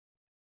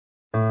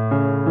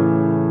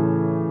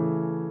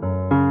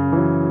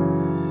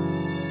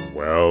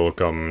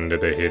Welcome to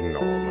the Hidden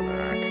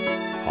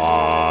Almanac.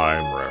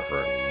 I'm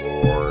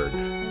Reverend Ward.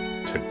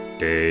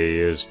 Today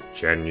is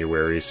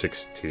January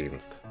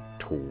 16th,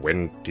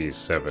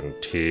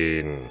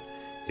 2017.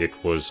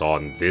 It was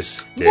on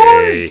this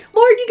day...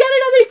 Ward, you got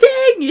another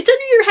thing! It's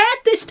under your hat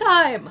this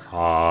time!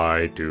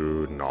 I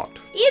do not.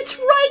 It's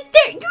right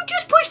there! You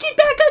just pushed it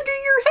back under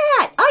your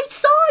hat! I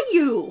saw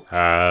you!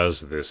 As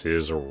this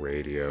is a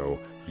radio,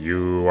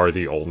 you are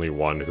the only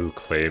one who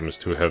claims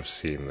to have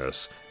seen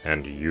this,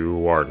 and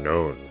you are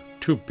known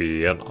to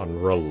be an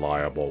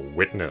unreliable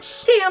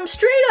witness. Damn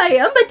straight I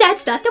am, but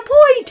that's not the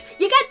point!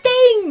 You got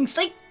things!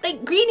 Like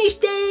greenish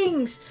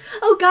things!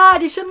 Oh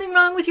god, is something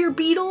wrong with your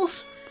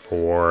beetles?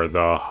 For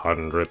the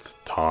 100th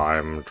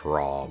time,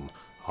 Drom,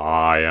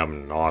 I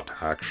am not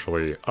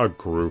actually a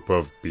group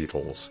of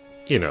beetles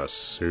in a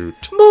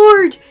suit.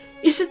 Mord!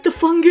 Is it the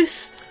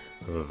fungus?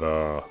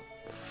 The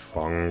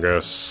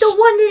fungus? The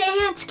one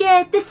that ants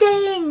get! The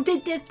thing!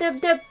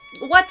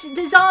 What's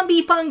the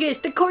zombie fungus?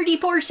 The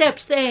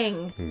cordyceps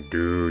thing!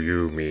 Do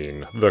you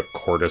mean the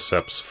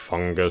cordyceps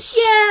fungus?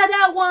 Yeah,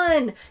 that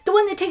one! The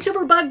one that takes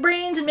over bug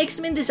brains and makes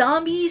them into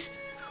zombies?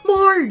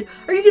 Mord,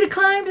 are you going to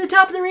climb to the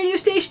top of the radio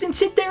station and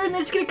sit there and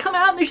then it's going to come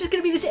out and there's just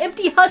going to be this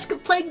empty husk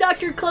of Plague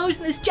Doctor clothes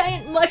and this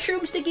giant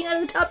mushroom sticking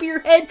out of the top of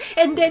your head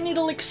and then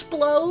it'll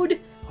explode?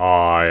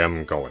 I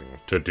am going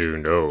to do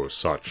no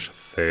such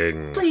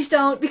thing. Please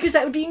don't, because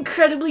that would be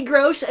incredibly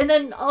gross, and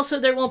then also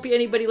there won't be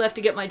anybody left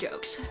to get my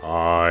jokes.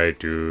 I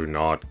do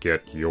not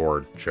get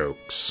your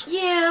jokes.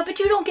 Yeah, but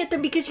you don't get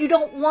them because you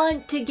don't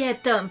want to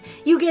get them.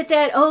 You get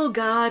that, oh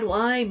god,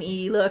 why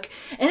me look,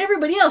 and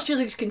everybody else just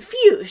looks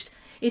confused.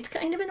 It's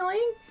kind of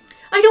annoying.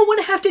 I don't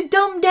want to have to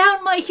dumb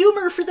down my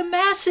humor for the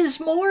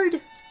masses,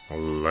 Mord.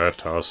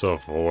 Let us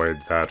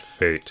avoid that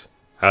fate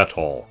at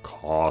all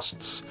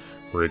costs.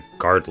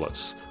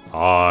 Regardless,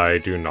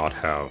 I do not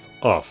have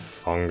a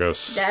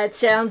fungus. That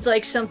sounds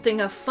like something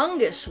a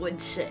fungus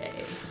would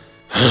say.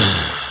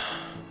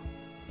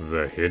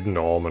 The Hidden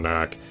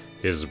Almanac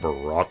is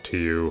brought to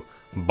you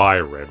by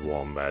Red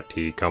Wombat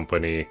Tea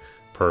Company,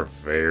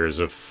 purveyors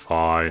of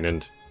fine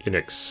and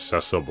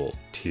inaccessible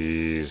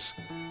teas.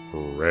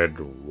 Red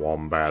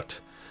Wombat,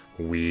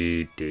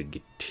 we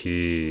dig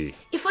tea.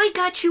 If I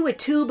got you a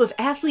tube of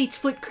athlete's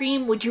foot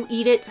cream, would you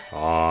eat it?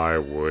 I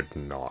would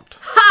not.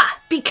 Ha!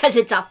 Because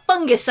it's a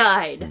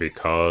fungicide!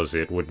 Because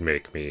it would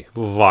make me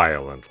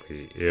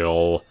violently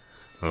ill.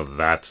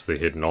 That's the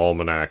Hidden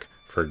Almanac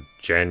for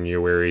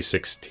January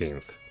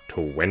 16th,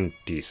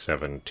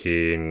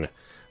 2017.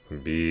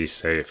 Be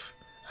safe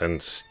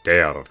and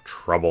stay out of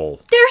trouble.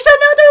 There's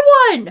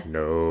another one!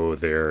 No,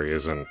 there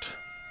isn't.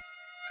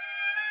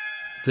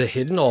 The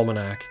Hidden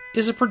Almanac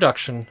is a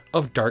production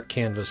of Dark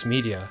Canvas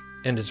Media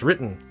and is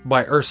written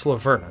by Ursula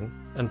Vernon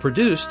and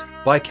produced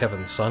by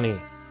Kevin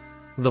Sonney.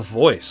 The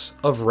voice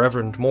of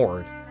Reverend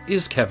Mord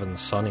is Kevin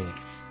Sonney.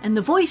 And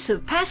the voice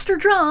of Pastor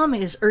Drom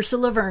is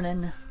Ursula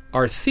Vernon.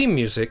 Our theme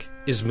music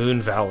is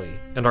Moon Valley,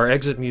 and our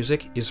exit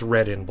music is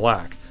Red in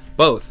Black,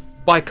 both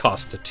by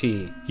Costa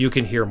T. You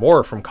can hear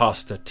more from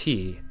Costa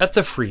T at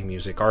the Free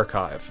Music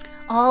Archive.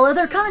 All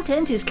other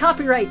content is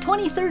copyright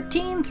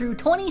 2013 through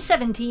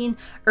 2017,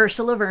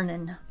 Ursula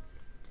Vernon.